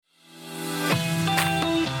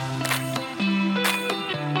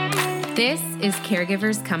This is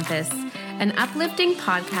Caregiver's Compass, an uplifting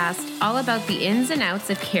podcast all about the ins and outs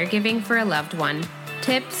of caregiving for a loved one.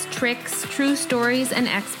 Tips, tricks, true stories, and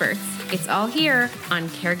experts. It's all here on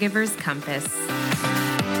Caregiver's Compass.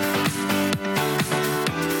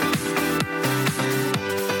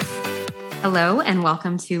 Hello, and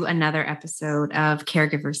welcome to another episode of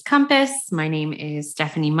Caregiver's Compass. My name is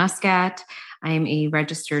Stephanie Muscat. I am a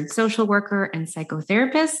registered social worker and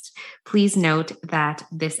psychotherapist. Please note that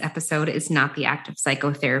this episode is not the act of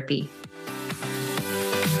psychotherapy.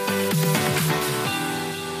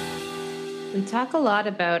 We talk a lot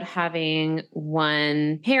about having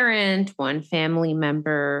one parent, one family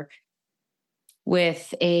member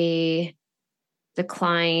with a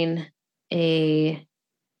decline, a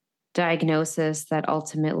diagnosis that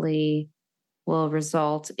ultimately will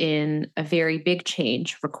result in a very big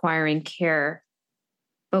change requiring care.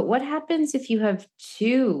 But what happens if you have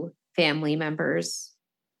two family members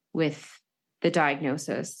with the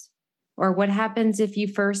diagnosis? Or what happens if you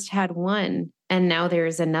first had one and now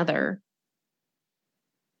there's another?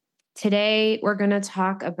 Today, we're going to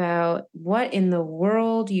talk about what in the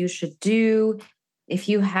world you should do if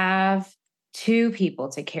you have two people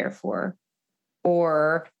to care for,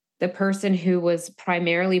 or the person who was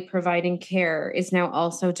primarily providing care is now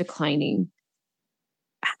also declining.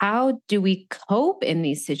 How do we cope in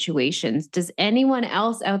these situations? Does anyone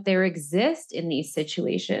else out there exist in these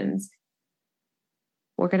situations?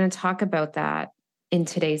 We're going to talk about that in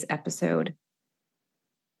today's episode.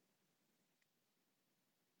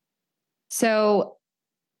 So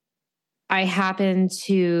I happen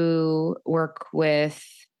to work with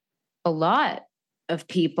a lot of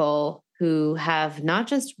people who have not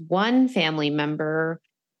just one family member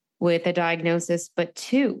with a diagnosis, but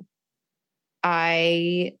two.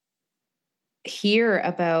 I hear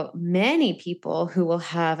about many people who will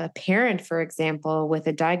have a parent, for example, with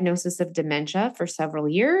a diagnosis of dementia for several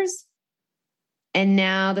years. And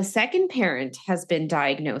now the second parent has been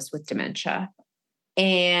diagnosed with dementia.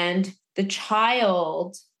 And the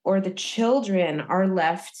child or the children are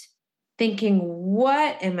left thinking,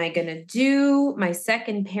 what am I going to do? My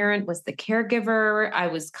second parent was the caregiver. I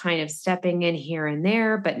was kind of stepping in here and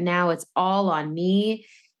there, but now it's all on me.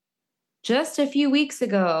 Just a few weeks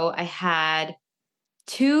ago, I had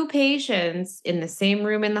two patients in the same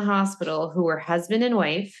room in the hospital who were husband and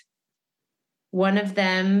wife. One of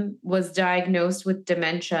them was diagnosed with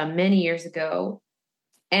dementia many years ago,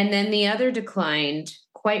 and then the other declined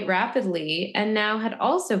quite rapidly and now had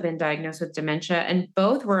also been diagnosed with dementia, and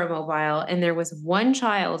both were immobile, and there was one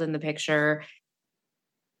child in the picture.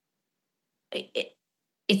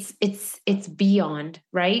 It's beyond,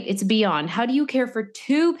 right? It's beyond. How do you care for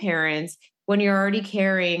two parents when you're already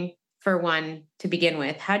caring for one to begin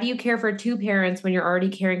with? How do you care for two parents when you're already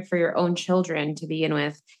caring for your own children to begin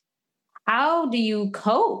with? How do you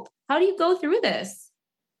cope? How do you go through this?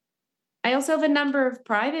 I also have a number of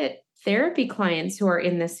private therapy clients who are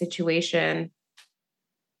in this situation,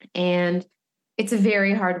 and it's a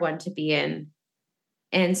very hard one to be in.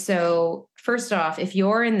 And so, first off, if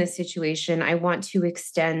you're in this situation, I want to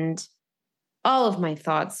extend all of my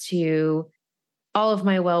thoughts to you, all of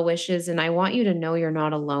my well wishes, and I want you to know you're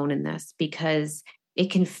not alone in this, because it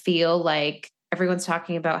can feel like everyone's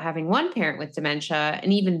talking about having one parent with dementia,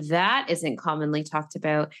 and even that isn't commonly talked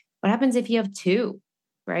about. What happens if you have two,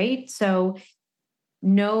 right? So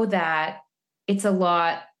know that it's a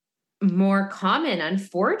lot more common,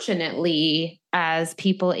 unfortunately, as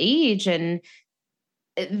people age. And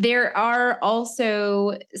there are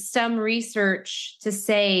also some research to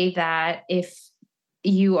say that if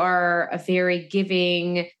you are a very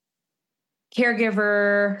giving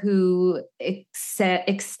caregiver who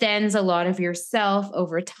extends a lot of yourself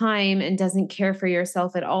over time and doesn't care for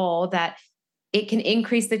yourself at all, that it can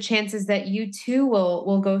increase the chances that you too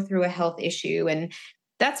will go through a health issue. And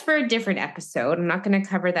that's for a different episode. I'm not going to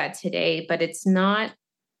cover that today, but it's not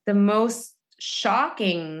the most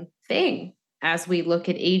shocking thing as we look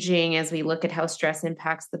at aging, as we look at how stress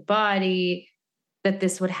impacts the body, that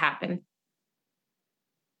this would happen.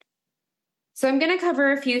 So I'm going to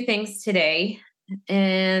cover a few things today,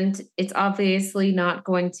 and it's obviously not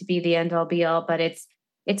going to be the end all be all, but it's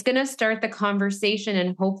going to start the conversation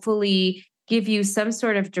and hopefully give you some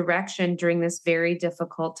sort of direction during this very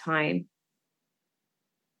difficult time.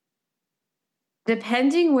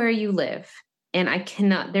 Depending where you live, and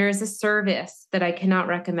there is a service that I cannot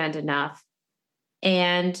recommend enough.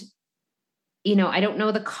 And, I don't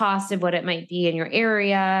know the cost of what it might be in your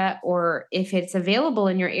area or if it's available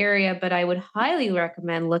in your area, but I would highly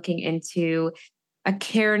recommend looking into a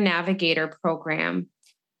Care Navigator program.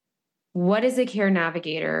 What is a Care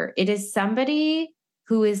Navigator? It is somebody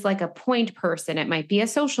who is like a point person. It might be a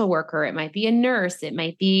social worker, it might be a nurse, it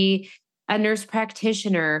might be a nurse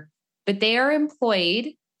practitioner, but they are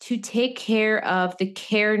employed to take care of the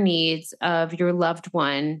care needs of your loved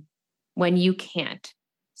one when you can't.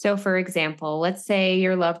 So, for example, let's say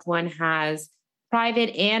your loved one has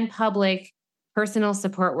private and public personal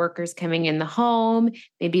support workers coming in the home.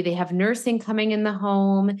 Maybe they have nursing coming in the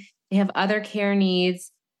home. They have other care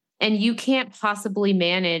needs, and you can't possibly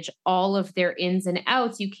manage all of their ins and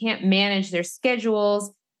outs. You can't manage their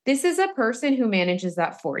schedules. This is a person who manages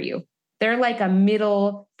that for you. They're like a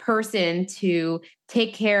middle person to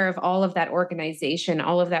take care of all of that organization,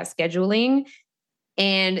 all of that scheduling.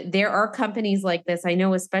 And there are companies like this, I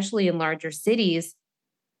know, especially in larger cities,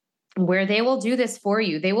 where they will do this for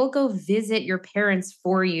you. They will go visit your parents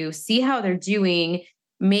for you, see how they're doing,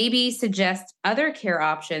 maybe suggest other care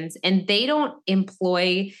options. And they don't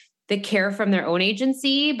employ the care from their own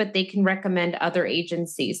agency, but they can recommend other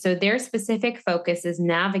agencies. So their specific focus is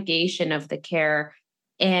navigation of the care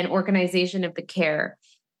and organization of the care.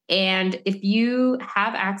 And if you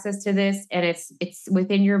have access to this and it's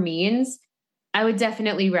within your means, I would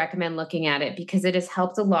definitely recommend looking at it, because it has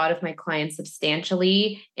helped a lot of my clients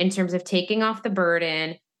substantially in terms of taking off the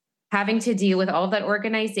burden, having to deal with all that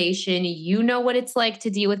organization. You know what it's like to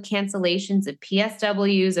deal with cancellations of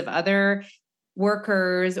PSWs of other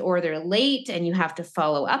workers, or they're late and you have to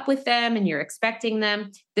follow up with them and you're expecting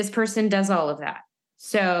them. This person does all of that.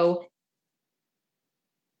 So,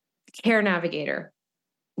 Care Navigator,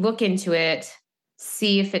 look into it,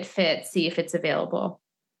 see if it fits, see if it's available.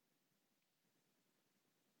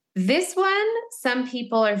 This one, some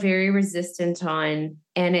people are very resistant on,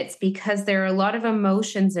 and it's because there are a lot of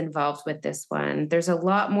emotions involved with this one. There's a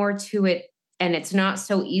lot more to it, and it's not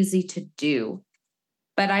so easy to do.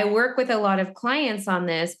 But I work with a lot of clients on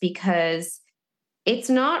this because it's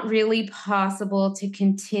not really possible to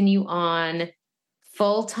continue on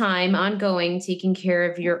full-time, ongoing, taking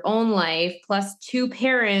care of your own life, plus two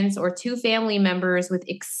parents or two family members with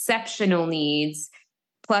exceptional needs,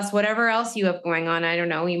 plus whatever else you have going on. I don't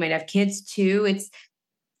know, you might have kids too. It's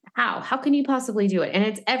how can you possibly do it? And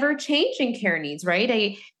it's ever changing care needs,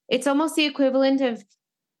 right? It's almost the equivalent of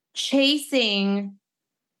chasing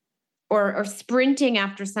or sprinting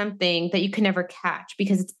after something that you can never catch,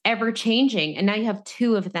 because it's ever changing. And now you have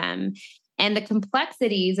two of them. And the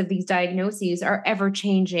complexities of these diagnoses are ever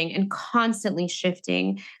changing and constantly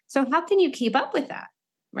shifting. So how can you keep up with that,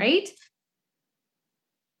 right?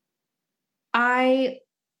 I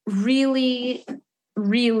really,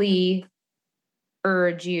 really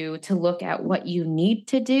urge you to look at what you need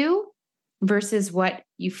to do versus what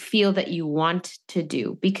you feel that you want to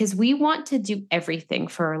do, because we want to do everything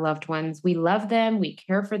for our loved ones. We love them, we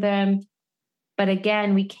care for them, but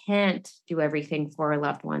again, we can't do everything for our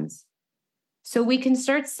loved ones. So we can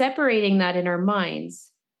start separating that in our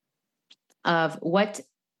minds of what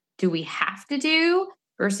do we have to do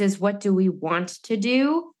versus what do we want to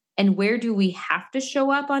do, and where do we have to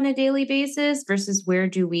show up on a daily basis versus where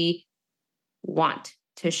do we want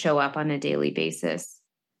to show up on a daily basis.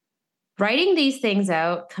 Writing these things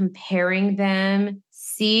out, comparing them,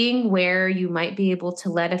 seeing where you might be able to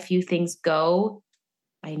let a few things go.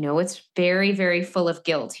 I know it's very, very full of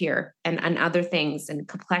guilt here and other things and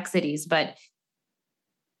complexities, but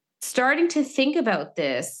starting to think about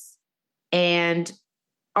this, and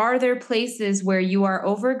are there places where you are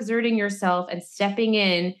overexerting yourself and stepping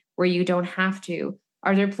in where you don't have to?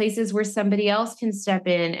 Are there places where somebody else can step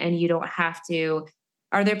in and you don't have to?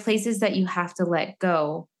 Are there places that you have to let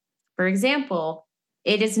go? For example,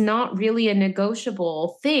 it is not really a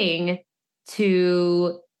negotiable thing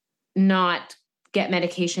to not get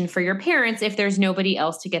medication for your parents if there's nobody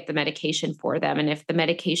else to get the medication for them. And if the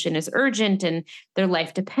medication is urgent and their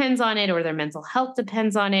life depends on it or their mental health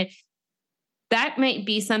depends on it, that might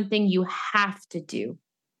be something you have to do.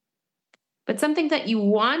 But something that you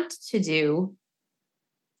want to do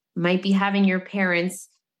might be having your parents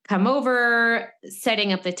come over,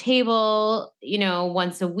 setting up the table,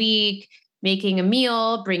 once a week, making a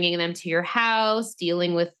meal, bringing them to your house,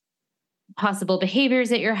 dealing with possible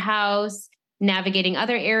behaviors at your house, navigating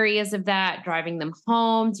other areas of that, driving them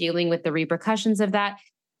home, dealing with the repercussions of that.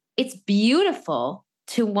 It's beautiful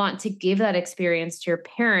to want to give that experience to your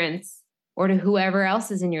parents or to whoever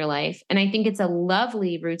else is in your life. And I think it's a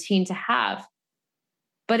lovely routine to have,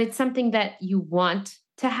 but it's something that you want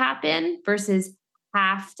to happen versus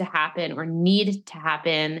have to happen or need to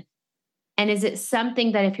happen. And is it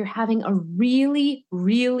something that if you're having a really,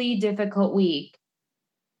 really difficult week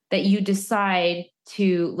that you decide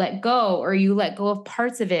to let go, or you let go of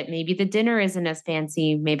parts of it. Maybe the dinner isn't as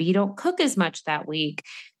fancy. Maybe you don't cook as much that week.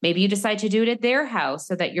 Maybe you decide to do it at their house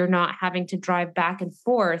so that you're not having to drive back and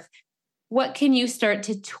forth. What can you start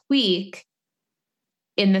to tweak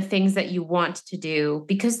in the things that you want to do?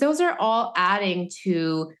 Because those are all adding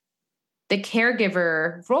to the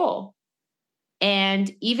caregiver role.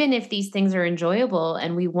 And even if these things are enjoyable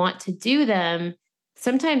and we want to do them,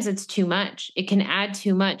 sometimes it's too much. It can add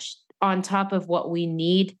too much on top of what we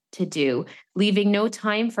need to do, leaving no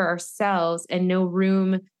time for ourselves and no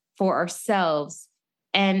room for ourselves.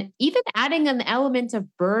 And even adding an element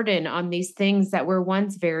of burden on these things that were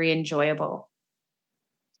once very enjoyable.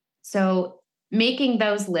 So making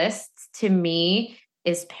those lists to me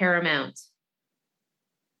is paramount.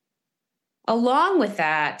 Along with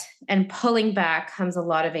that and pulling back comes a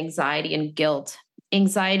lot of anxiety and guilt.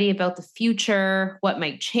 Anxiety about the future, what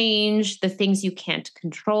might change, the things you can't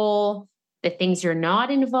control, the things you're not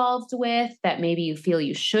involved with that maybe you feel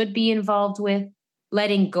you should be involved with,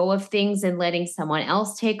 letting go of things and letting someone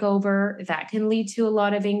else take over. That can lead to a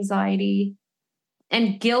lot of anxiety.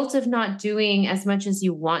 And guilt of not doing as much as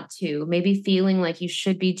you want to, maybe feeling like you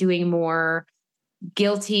should be doing more,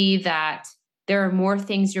 guilty that there are more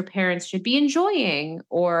things your parents should be enjoying,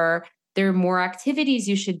 or there are more activities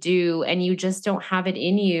you should do and you just don't have it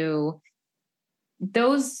in you.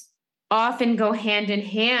 Those often go hand in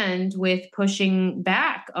hand with pushing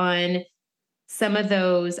back on some of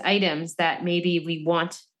those items that maybe we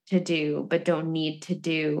want to do but don't need to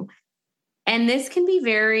do. And this can be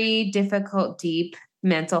very difficult, deep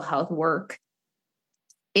mental health work.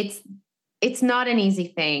 It's not an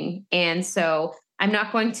easy thing. And so I'm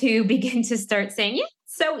not going to begin to start saying, yeah,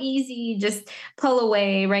 it's so easy, just pull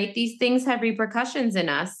away, right? These things have repercussions in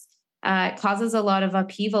us. It causes a lot of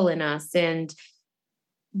upheaval in us. And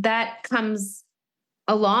that comes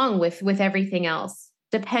along with everything else,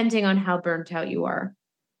 depending on how burnt out you are.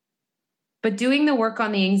 But doing the work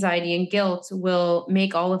on the anxiety and guilt will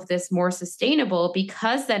make all of this more sustainable,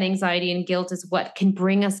 because that anxiety and guilt is what can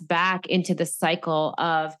bring us back into the cycle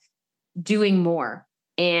of doing more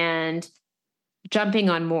and jumping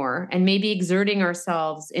on more and maybe exerting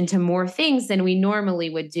ourselves into more things than we normally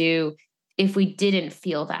would do if we didn't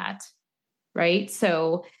feel that, right?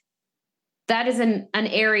 So that is an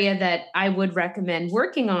area that I would recommend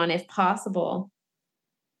working on if possible.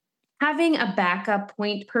 Having a backup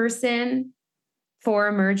point person for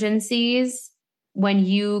emergencies when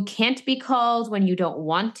you can't be called, when you don't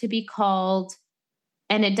want to be called,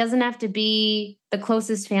 and it doesn't have to be the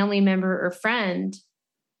closest family member or friend.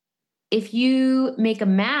 If you make a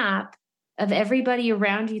map of everybody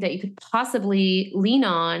around you that you could possibly lean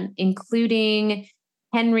on, including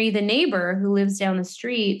Henry, the neighbor who lives down the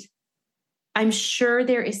street, I'm sure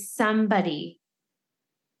there is somebody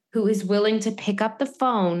who is willing to pick up the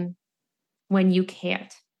phone when you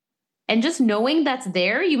can't. And just knowing that's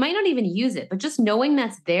there, you might not even use it, but just knowing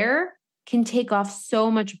that's there can take off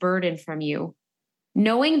so much burden from you.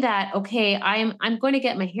 Knowing that, okay, I'm going to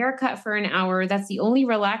get my hair cut for an hour. That's the only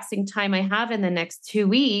relaxing time I have in the next 2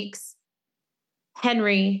 weeks.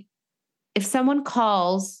 Henry, if someone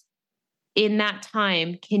calls in that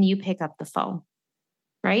time, can you pick up the phone?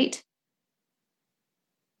 Right?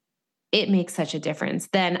 It makes such a difference.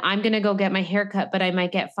 Then I'm going to go get my hair cut, but I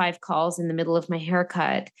might get 5 calls in the middle of my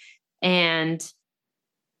haircut and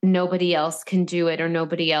nobody else can do it, or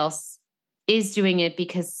nobody else is doing it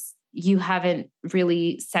because you haven't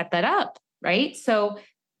really set that up, right? So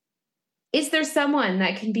is there someone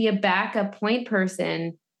that can be a backup point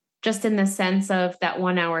person, just in the sense of that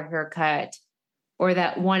 1 hour haircut or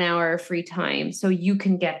that 1 hour free time, so you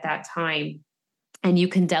can get that time and you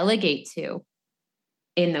can delegate to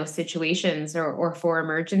in those situations or for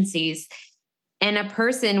emergencies, and a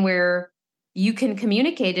person where you can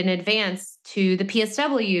communicate in advance to the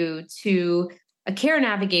PSW, to a care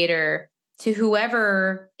navigator, to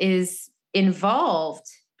whoever is involved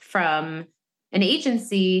from an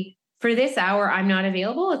agency. For this hour, I'm not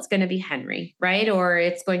available. It's going to be Henry, right? Or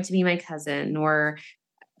it's going to be my cousin or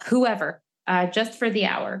whoever, just for the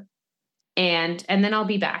hour. And then I'll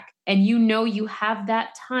be back. And you have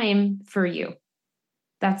that time for you.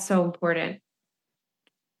 That's so important.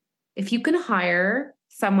 If you can hire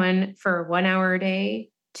someone for 1 hour a day,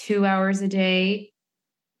 2 hours a day,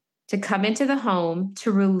 to come into the home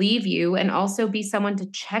to relieve you and also be someone to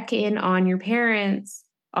check in on your parents,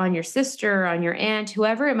 on your sister, on your aunt,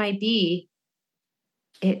 whoever it might be,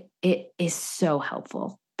 it is so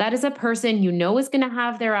helpful. That is a person is going to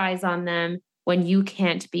have their eyes on them when you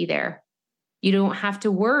can't be there. You don't have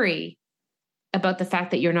to worry about the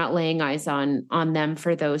fact that you're not laying eyes on them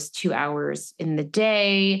for those 2 hours in the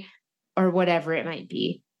day or whatever it might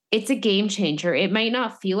be. It's a game changer. It might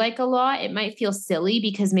not feel like a lot. It might feel silly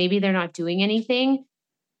because maybe they're not doing anything,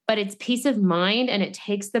 but it's peace of mind and it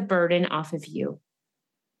takes the burden off of you.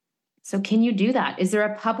 So can you do that? Is there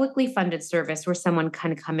a publicly funded service where someone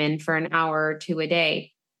can come in for an hour or two a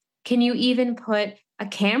day? Can you even put a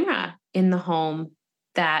camera in the home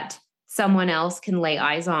that someone else can lay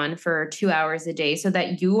eyes on for 2 hours a day so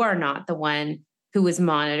that you are not the one who is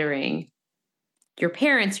monitoring your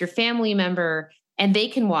parents, your family member, and they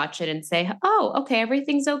can watch it and say, oh, okay,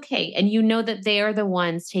 everything's okay. And you know that they are the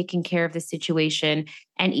ones taking care of the situation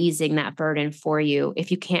and easing that burden for you.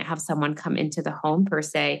 If you can't have someone come into the home per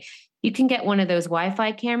se, you can get one of those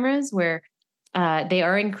Wi-Fi cameras where they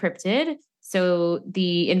are encrypted. So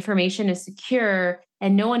the information is secure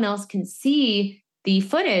and no one else can see the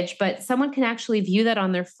footage, but someone can actually view that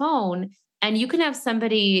on their phone. And you can have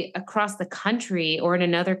somebody across the country or in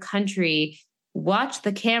another country watch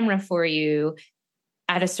the camera for you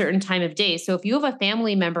at a certain time of day. So if you have a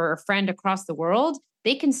family member or friend across the world,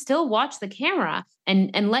 they can still watch the camera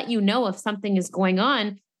and let you know if something is going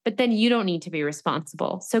on, but then you don't need to be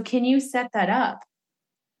responsible. So can you set that up?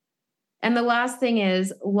 And the last thing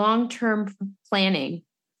is long-term planning,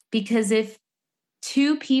 because if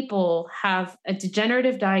two people have a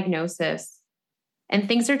degenerative diagnosis and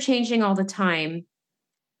things are changing all the time,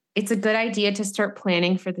 it's a good idea to start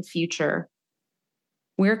planning for the future.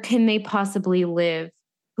 Where can they possibly live?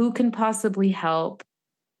 Who can possibly help?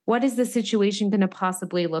 What is the situation going to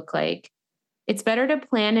possibly look like? It's better to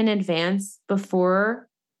plan in advance before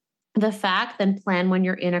the fact than plan when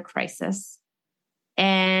you're in a crisis.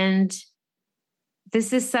 And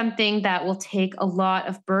this is something that will take a lot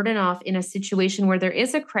of burden off in a situation where there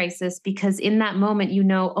is a crisis, because in that moment, you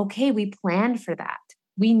know, okay, we planned for that.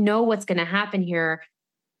 We know what's going to happen here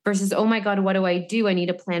versus, oh my God, what do? I need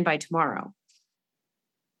a plan by tomorrow.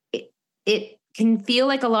 It can feel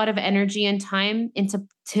like a lot of energy and time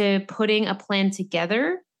into putting a plan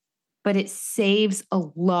together, but it saves a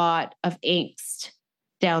lot of angst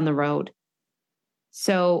down the road.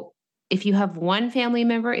 So if you have one family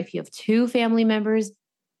member, if you have two family members,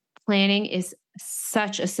 planning is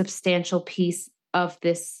such a substantial piece of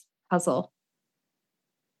this puzzle.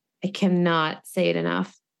 I cannot say it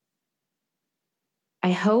enough.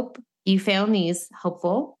 I hope you found these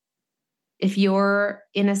helpful. If you're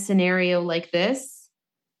in a scenario like this,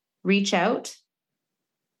 reach out.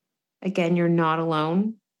 Again, you're not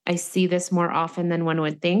alone. I see this more often than one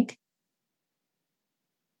would think.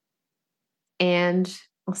 And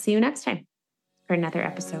I'll see you next time for another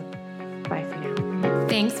episode. Bye for now.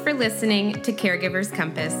 Thanks for listening to Caregiver's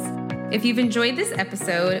Compass. If you've enjoyed this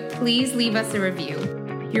episode, please leave us a review.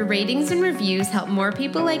 Your ratings and reviews help more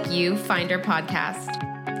people like you find our podcast.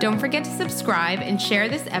 Don't forget to subscribe and share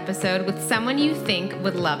this episode with someone you think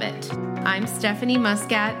would love it. I'm Stephanie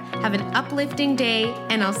Muscat. Have an uplifting day,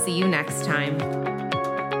 and I'll see you next time.